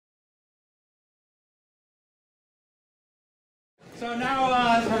So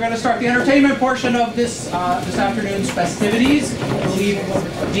now we're going to start the entertainment portion of this afternoon's festivities. I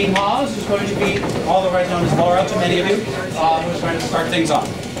believe Dean Hawes is going to be, otherwise known as Laura to many of you, who's going to start things off.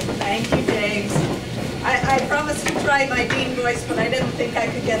 Thank you, James. I promised to try my Dean voice, but I didn't think I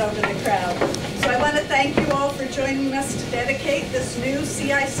could get over the crowd. So I want to thank you all for joining us to dedicate this new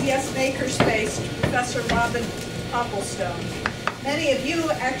CICS Makerspace to Professor Robin Popplestone. Many of you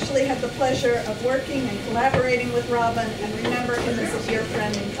actually had the pleasure of working and collaborating with Robin and remember him as a dear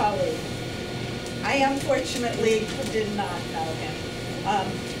friend and colleague. I unfortunately did not know him.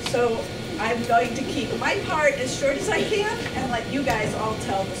 So I'm going to keep my part as short as I can and let you guys all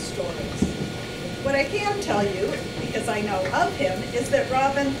tell the stories. What I can tell you, because I know of him, is that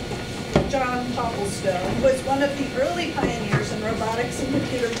Robin John Popplestone was one of the early pioneers in robotics and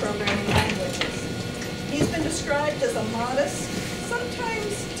computer programming languages. He's been described as a modest,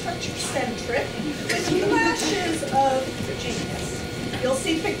 sometimes touch-centric, with flashes of genius. You'll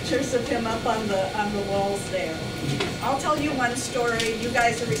see pictures of him up on the walls there. I'll tell you one story. You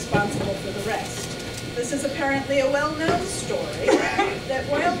guys are responsible for the rest. This is apparently a well-known story that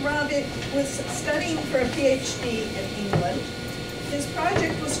while Robin was studying for a PhD in England, his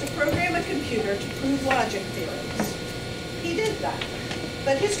project was to program a computer to prove logic theorems. He did that.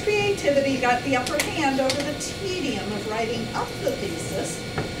 But his creativity got the upper hand over the tedium of writing up the thesis,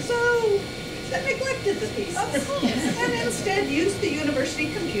 so he neglected the thesis and instead used the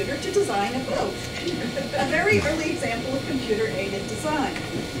university computer to design a boat, a very early example of computer-aided design.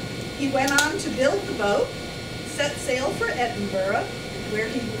 He went on to build the boat, set sail for Edinburgh, where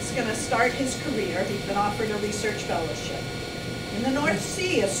he was going to start his career. He'd been offered a research fellowship. In the North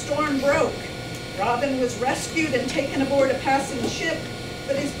Sea, a storm broke. Robin was rescued and taken aboard a passing ship,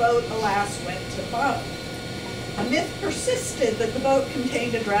 but his boat, alas, went to the bottom. A myth persisted that the boat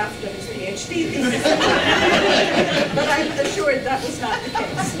contained a draft of his PhD thesis, but I'm assured that was not the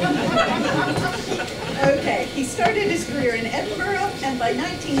case. Okay, he started his career in Edinburgh, and by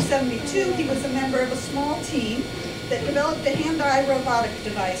 1972 he was a member of a small team that developed a hand-eye robotic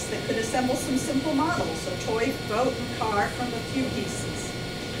device that could assemble some simple models, a toy, boat, and car from a few pieces.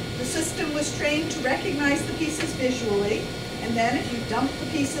 The system was trained to recognize the pieces visually, and then if you dumped the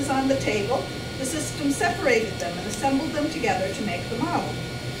pieces on the table, the system separated them and assembled them together to make the model.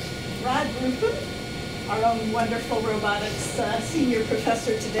 Rod Rupen, our own wonderful robotics senior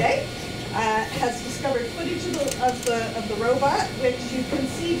professor today, has discovered footage of the robot, which you can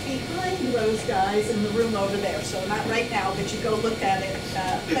see behind those guys in the room over there. So not right now, but you go look at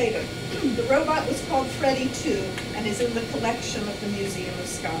it later. The robot was called Freddy 2 and is in the collection of the Museum of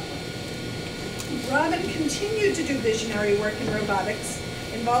Scotland. Robin continued to do visionary work in robotics,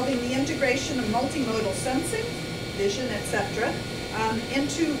 involving the integration of multimodal sensing, vision, etc.,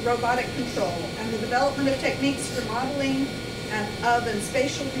 into robotic control, and the development of techniques for modeling and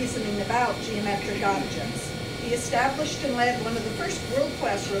spatial reasoning about geometric objects. He established and led one of the first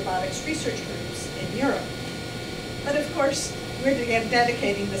world-class robotics research groups in Europe. But of course, we're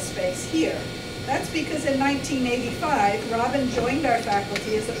dedicating this space here. That's because in 1985, Robin joined our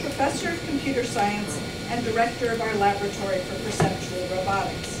faculty as a professor of computer science and director of our laboratory for perceptual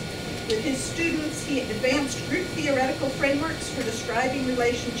robotics. With his students, he advanced group theoretical frameworks for describing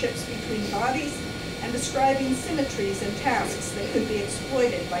relationships between bodies and describing symmetries and tasks that could be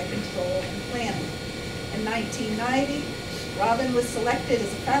exploited by control and planning. In 1990, Robin was selected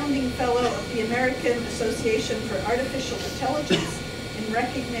as a founding fellow of the American Association for Artificial Intelligence in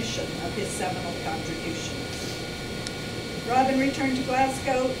recognition of his seminal contributions. Robin returned to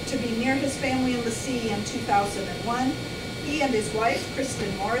Glasgow to be near his family in the sea in 2001. He and his wife,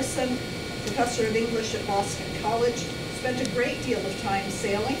 Kristen Morrison, professor of English at Boston College, spent a great deal of time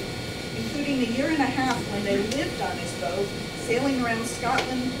sailing, including a year and a half when they lived on his boat, sailing around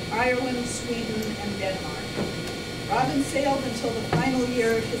Scotland, Ireland, Sweden, and Denmark. Robin sailed until the final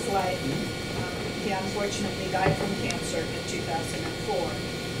year of his life. He unfortunately died from cancer in 2004.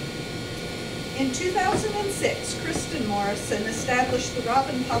 In 2006, Kristen Morrison established the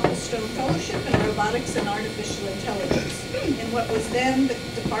Robin Popplestone Fellowship in Robotics and Artificial Intelligence in what was then the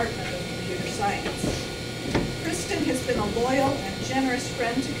Department of Computer Science. Kristen has been a loyal and generous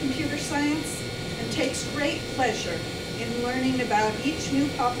friend to computer science and takes great pleasure in learning about each new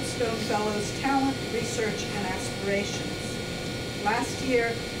Popplestone Fellow's talent, research, and aspirations. Last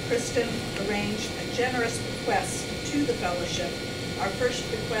year, Kristen arranged a generous bequest to the fellowship, our first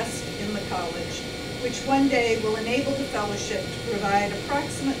bequest in the college, which one day will enable the fellowship to provide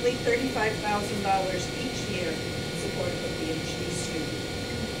approximately $35,000 each year in support of a PhD student.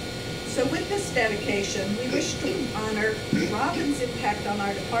 So with this dedication, we wish to honor Robin's impact on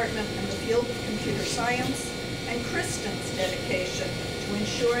our department and the field of computer science, and Kristen's dedication to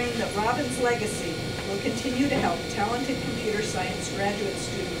ensuring that Robin's legacy will continue to help talented computer science graduate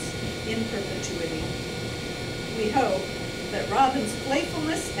students in perpetuity. We hope that Robin's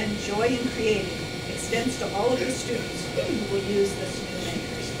playfulness and joy in creating extends to all of the students who will use this new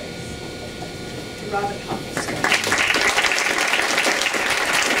makerspace. To Robin Popplestone.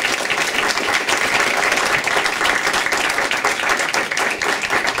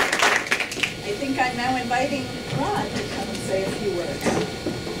 I'm now inviting Ron to come and say a few words.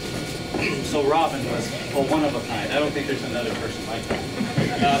 So Robin was one of a kind. I don't think there's another person like that.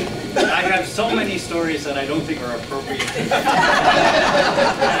 I have so many stories that I don't think are appropriate to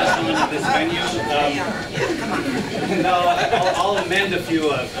pass on to this venue. No, I'll amend a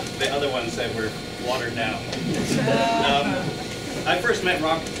few of the other ones that were watered down. I first met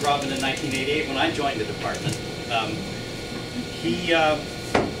Robin in 1988 when I joined the department.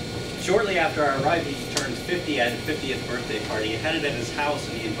 Shortly after I arrived, he turned 50 at his 50th birthday party. He had it at his house,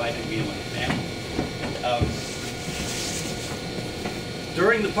 and he invited me and my family.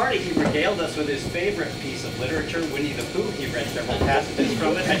 During the party, he regaled us with his favorite piece of literature, Winnie the Pooh. He read several passages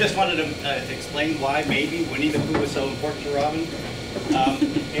from it. I just wanted to explain why maybe Winnie the Pooh was so important to Robin.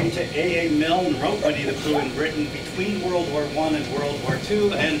 A.A. Milne wrote Winnie the Pooh in Britain between World War I and World War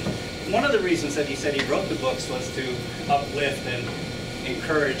II, and one of the reasons that he said he wrote the books was to uplift and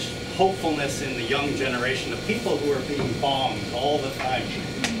encourage hopefulness in the young generation of people who are being bombed all the time.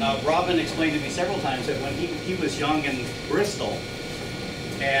 Robin explained to me several times that when he was young in Bristol,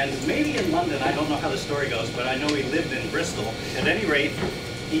 and maybe in London, I don't know how the story goes, but I know he lived in Bristol. At any rate,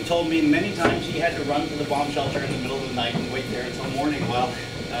 he told me many times he had to run to the bomb shelter in the middle of the night and wait there until morning while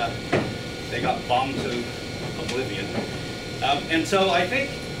they got bombed to oblivion. And so I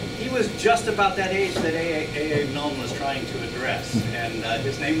think he was just about that age that A.A. Milne was trying to address, and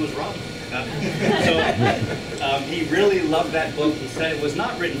his name was Robin. He really loved that book. He said it was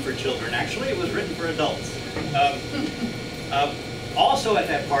not written for children. Actually, it was written for adults. Also at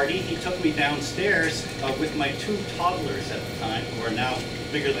that party, he took me downstairs with my 2 toddlers at the time, who are now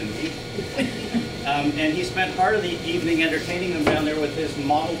bigger than me. And he spent part of the evening entertaining them down there with his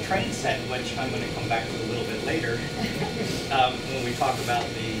model train set, which I'm going to come back to a little bit later when we talk about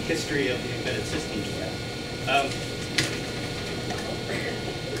the history of the embedded systems lab.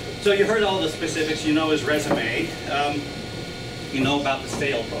 So you heard all the specifics. You know his resume. You know about the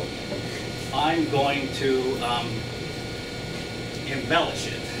sail boat. I'm going to embellish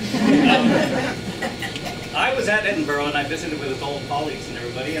it. I was at Edinburgh and I visited with his old colleagues and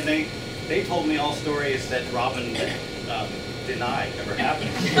everybody, and they told me all stories that Robin denied ever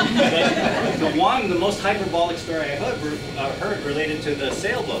happened. But the most hyperbolic story I heard related to the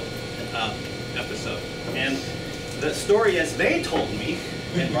sailboat episode. And the story as they told me,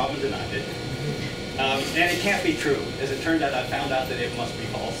 and Robin denied it, and it can't be true. As it turned out, I found out that it must be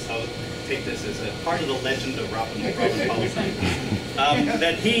false. So take this as a part of the legend of Robin Popplestone.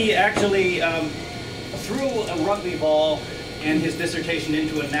 That he actually threw a rugby ball and his dissertation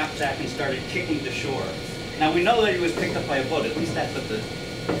into a knapsack and started kicking to shore. Now we know that he was picked up by a boat. At least that's what the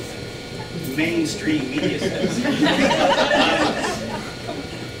mainstream media says.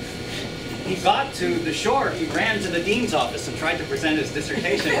 He got to the shore, he ran to the dean's office and tried to present his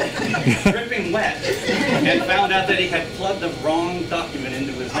dissertation, dripping wet, and found out that he had plugged the wrong document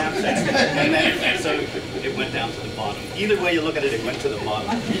into his knapsack. And then, so it went down to the bottom. Either way you look at it, it went to the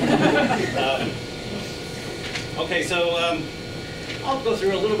bottom. Okay, so I'll go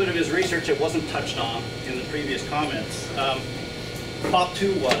through a little bit of his research that wasn't touched on in the previous comments.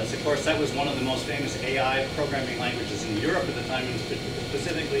 POP2 was, of course, that was one of the most famous AI programming languages in Europe at the time, and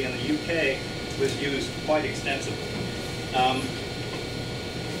specifically in the UK, was used quite extensively.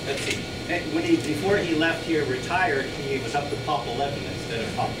 Let's see. Before he left here, retired, he was up to POP 11 instead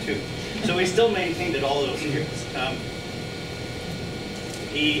of POP 2. So he still maintained it all those years.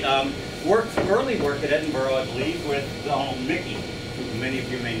 He early work at Edinburgh, I believe, with Donald Mickey, who many of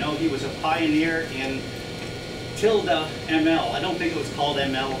you may know. He was a pioneer in tilde ML. I don't think it was called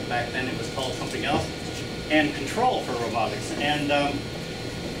ML back then, it was called something else, and control for robotics. And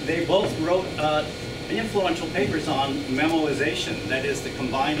they both wrote influential papers on memoization, that is the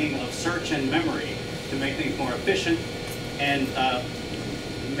combining of search and memory to make things more efficient and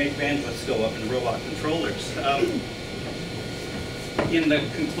make bandwidths go up in robot controllers. In the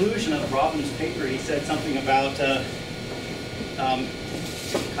conclusion of Robin's paper, he said something about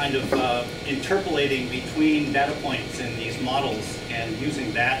kind of interpolating between data points in these models and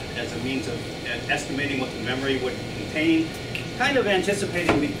using that as a means of estimating what the memory would contain, kind of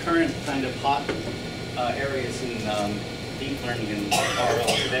anticipating the current kind of hot areas in deep learning and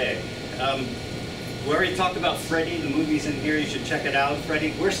RL today. We already talked about Freddie. The movie's in here. You should check it out.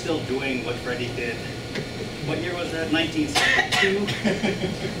 Freddie, we're still doing what Freddie did. What year was that? 1972.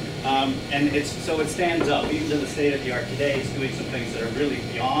 And so it stands up. Even to the state of the art today, it's doing some things that are really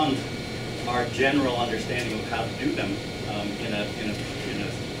beyond our general understanding of how to do them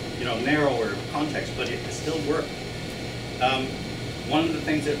in a narrower context, but it still worked. One of the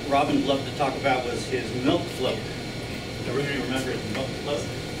things that Robin loved to talk about was his milk float. Everybody remember his milk float?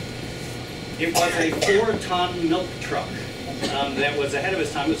 It was a 4-ton milk truck that was ahead of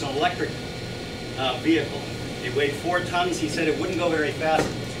his time. It was an electric vehicle. It weighed 4 tons. He said it wouldn't go very fast,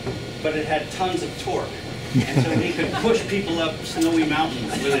 but it had tons of torque. And so he could push people up snowy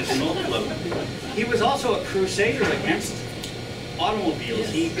mountains with his milk float. He was also a crusader against automobiles.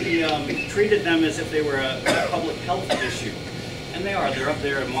 He treated them as if they were a public health issue. And they are. They're up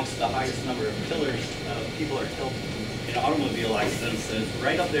there amongst the highest number of killers. People are killed in automobile accidents.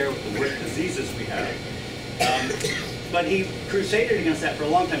 Right up there with the worst diseases we have. But he crusaded against that for a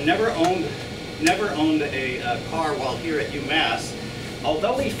long time. Never owned a car while here at UMass.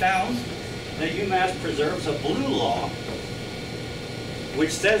 Although he found that UMass preserves a blue law,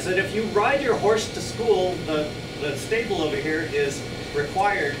 which says that if you ride your horse to school, the stable over here is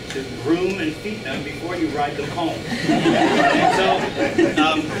required to groom and feed them before you ride them home. And so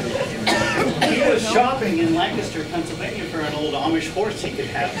he was shopping in Lancaster, Pennsylvania for an old Amish horse he could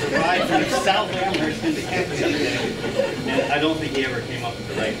have to ride from South Amherst into campus every day. And I don't think he ever came up with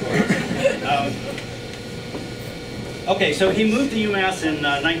the right horse. Okay, so he moved to UMass in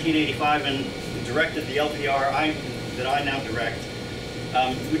 1985 and directed the LPR that I now direct.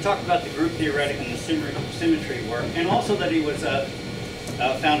 We talked about the group theoretic and the symmetry work, and also that he was a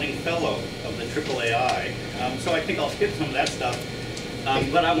founding fellow of the AAAI. So I think I'll skip some of that stuff.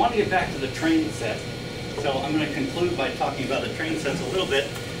 But I want to get back to the train set. So I'm going to conclude by talking about the train sets a little bit.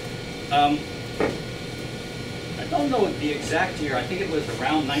 I don't know the exact year. I think it was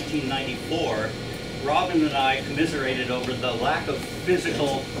around 1994. Robin and I commiserated over the lack of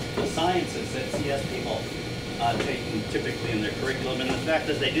physical sciences that CS people take typically in their curriculum, and the fact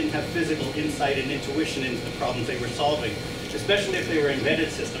that they didn't have physical insight and intuition into the problems they were solving, especially if they were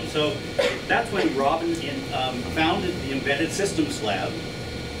embedded systems. So that's when Robin founded the Embedded Systems Lab.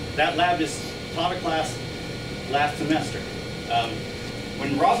 That lab is taught a class last semester.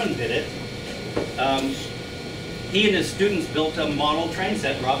 When Robin did it, he and his students built a model train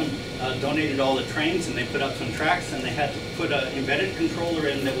set. Robin donated all the trains, and they put up some tracks, and they had to put an embedded controller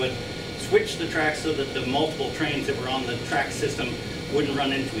in that would switch the tracks so that the multiple trains that were on the track system wouldn't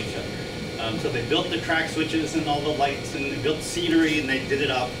run into each other. So they built the track switches and all the lights, and they built scenery, and they did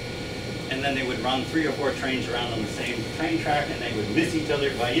it up. And then they would run 3 or 4 trains around on the same train track, and they would miss each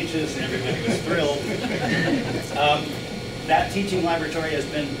other by inches, and everybody was thrilled. That teaching laboratory has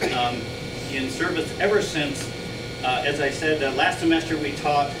been in service ever since. As I said, last semester we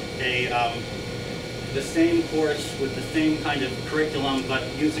taught the same course with the same kind of curriculum, but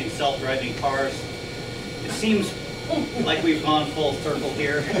using self-driving cars. It seems like we've gone full circle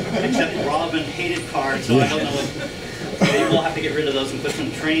here, except Robin hated cars, so I don't know maybe we'll have to get rid of those and put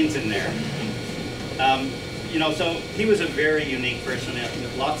some trains in there. So he was a very unique person.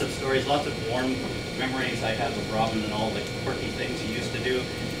 Lots of stories, lots of warm memories I have of Robin and all the quirky things he used to do.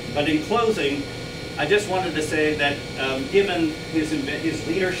 But in closing, I just wanted to say that given his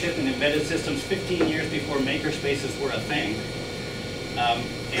leadership in embedded systems 15 years before makerspaces were a thing,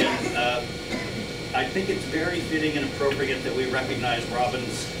 I think it's very fitting and appropriate that we recognize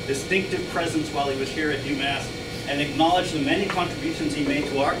Robin's distinctive presence while he was here at UMass and acknowledge the many contributions he made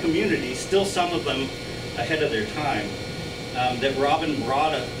to our community, still some of them ahead of their time, that Robin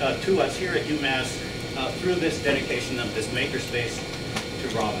brought to us here at UMass through this dedication of this makerspace to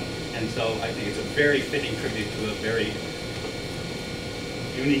Robin. And so I think it's a very fitting tribute to a very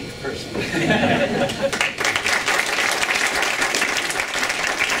unique person.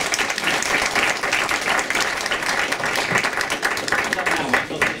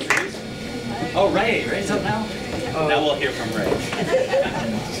 Oh, Ray's up now? Now we'll hear from Ray.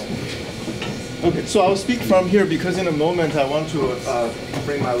 Okay, so I'll speak from here because in a moment I want to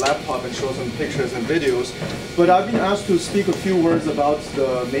bring my laptop and show some pictures and videos. But I've been asked to speak a few words about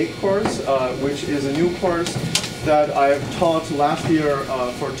the MAKE course, which is a new course that I've taught last year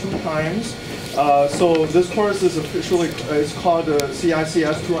for 2 times. So this course is officially, it's called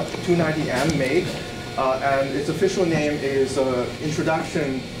CICS 290M MAKE, and its official name is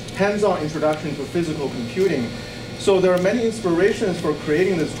Hands-on Introduction to Physical Computing. So there are many inspirations for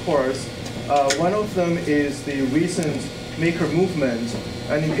creating this course. One of them is the recent maker movement.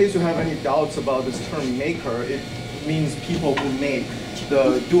 And in case you have any doubts about this term maker, it means people who make.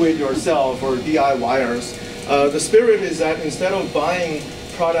 the do-it-yourself or DIYers. The spirit is that instead of buying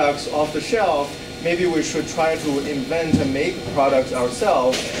products off the shelf, maybe we should try to invent and make products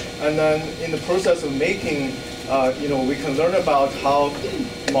ourselves. And then in the process of making, we can learn about how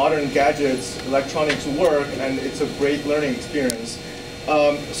modern gadgets, electronics work, and it's a great learning experience.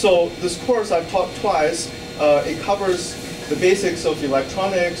 So this course I've taught twice. It covers the basics of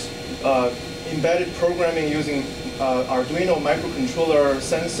electronics, embedded programming using Arduino microcontroller,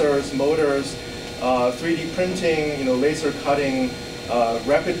 sensors, motors, 3D printing, laser cutting,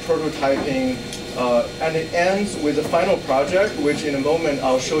 rapid prototyping, and it ends with a final project, which in a moment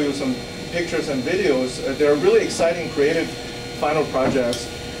I'll show you some pictures and videos. They're really exciting, creative final projects.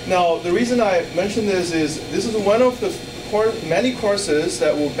 Now, the reason I mention this is one of the many courses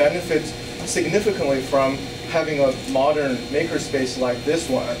that will benefit significantly from having a modern makerspace like this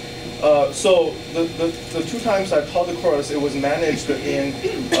one. So the 2 times I taught the course, it was managed in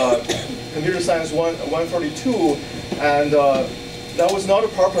Computer Science 142, and that was not a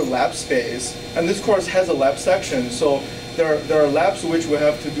proper lab space. And this course has a lab section, so there are labs which we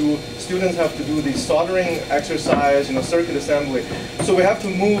have to do. Students have to do the soldering exercise, circuit assembly. So we have to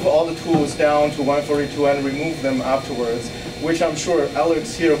move all the tools down to 142 and remove them afterwards, which I'm sure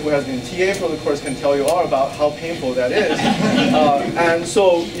Alex here, who has been TA for the course, can tell you all about how painful that is. And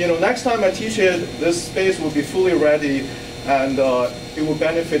so, next time I teach it, this space will be fully ready, and it will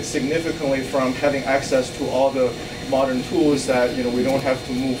benefit significantly from having access to all the modern tools that we don't have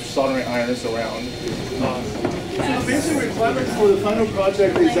to move soldering irons around. So the basic requirement for the final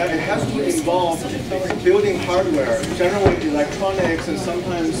project is that it has to involve building hardware, generally electronics, and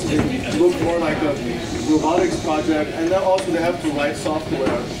sometimes it looks more like a robotics project, and then also they have to write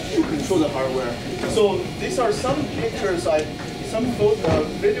software to control the hardware. So these are some pictures, some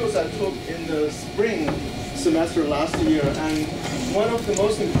videos I took in the spring semester last year, and one of the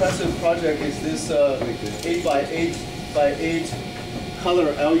most impressive projects is this 8x8x8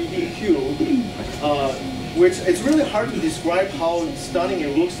 color LED cube, which it's really hard to describe how stunning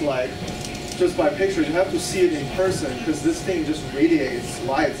it looks like just by pictures. You have to see it in person because this thing just radiates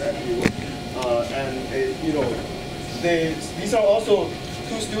lights at you. These are also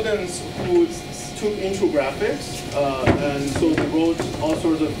 2 students who took intro graphics, and so they wrote all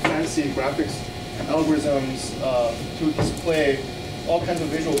sorts of fancy graphics algorithms to display all kinds of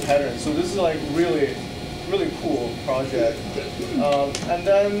visual patterns. So this is like really cool project. And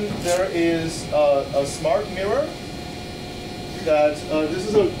then there is a smart mirror that this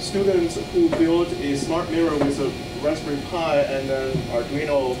is a student who built a smart mirror with a Raspberry Pi and then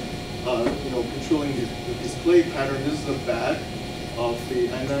Arduino, controlling the display pattern. This is the back of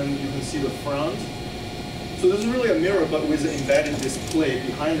and then you can see the front. So this is really a mirror, but with an embedded display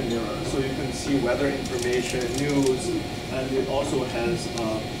behind the mirror. So you can see weather information, news, and it also has,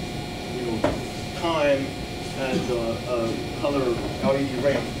 time and color LED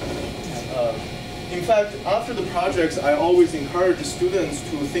ring. In fact, after the projects, I always encourage the students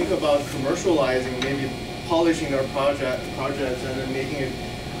to think about commercializing, maybe polishing their projects and then making it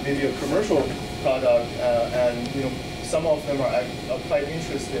maybe a commercial product. And some of them are quite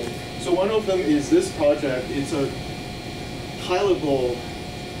interested. So one of them is this project. It's a tileable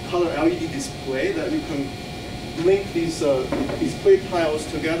color LED display that you can link these display tiles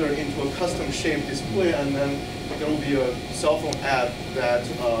together into a custom-shaped display, and then there will be a cell phone app that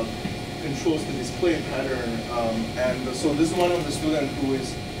controls the display pattern. And so this is one of the students who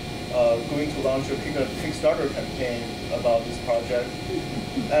is going to launch a Kickstarter campaign about this project.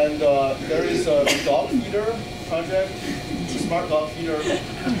 And there is a dog feeder project, a smart dog feeder.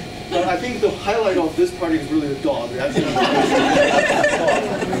 But I think the highlight of this project is really the dog. Actually,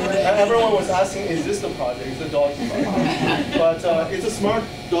 and everyone was asking, is this the project? It's the dog project. But it's a smart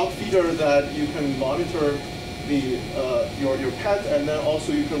dog feeder that you can monitor your pet, and then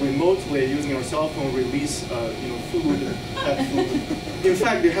also you can remotely, using your cell phone, release pet food. In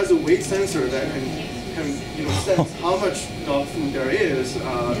fact, it has a weight sensor that can sense how much dog food there is,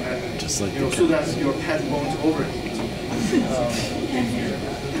 and just like so that your pet won't overeat.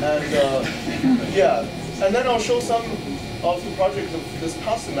 And then I'll show some of the projects of this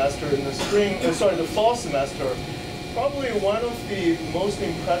past semester in the the fall semester. Probably one of the most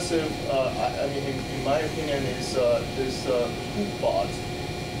impressive, in my opinion, is this hoop bot,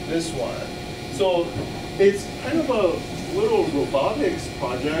 this one. So it's kind of a little robotics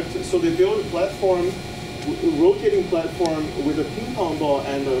project. So they built a platform, a rotating platform with a ping pong ball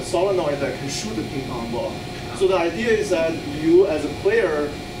and a solenoid that can shoot the ping pong ball. So the idea is that you, as a player,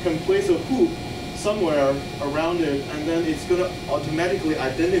 can place a hoop somewhere around it, and then it's going to automatically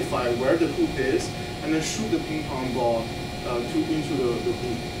identify where the hoop is, and then shoot the ping pong ball into the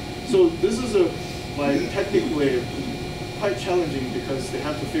boot. So this is like technically quite challenging because they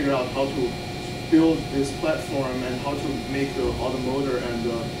have to figure out how to build this platform and how to make the automotor and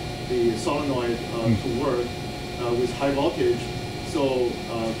the solenoid to work with high voltage. So,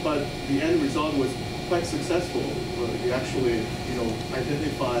 but the end result was quite successful. We actually,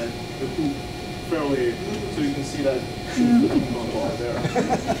 identify the hoop fairly, so you can see that there.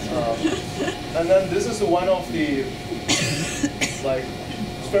 And then this is one of the like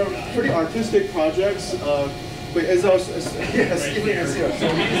pretty artistic projects. But as I was, yes, Stephen is here. So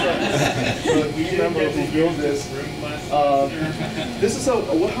he's the lead member who built this. This is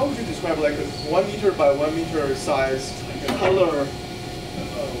how would you describe it? Like a 1 meter by 1 meter size color.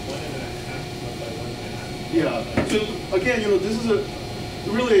 1.5 by 1.5. Yeah. So again, this is a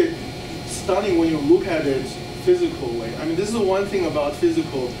really stunning when you look at it physically. I mean, this is the one thing about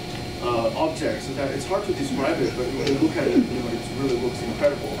physical objects is that it's hard to describe it, but when you look at it, it really looks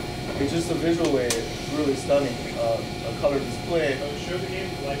incredible. It's just a visually really stunning a color display. So show the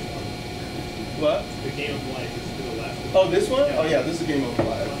game of life one. What? The game of life is to the left. Oh, this one? Yeah. Oh yeah, this is a game of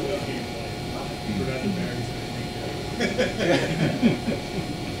life. Game of life. Professor Emeritus.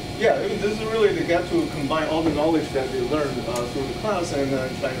 Yeah, I mean, this is really, they get to combine all the knowledge that they learned through the class and then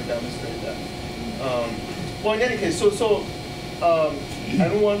trying to demonstrate that. Well, in any case, so I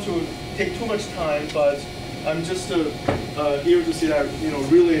don't want to take too much time, but I'm just here to say that,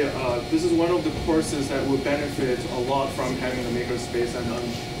 really, this is one of the courses that will benefit a lot from having a makerspace, and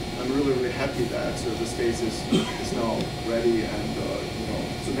I'm really, really happy that the space is now ready, and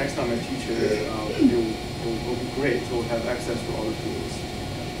so next time I teach it, it will be great to have access to all the tools.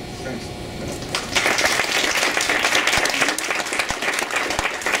 Thanks.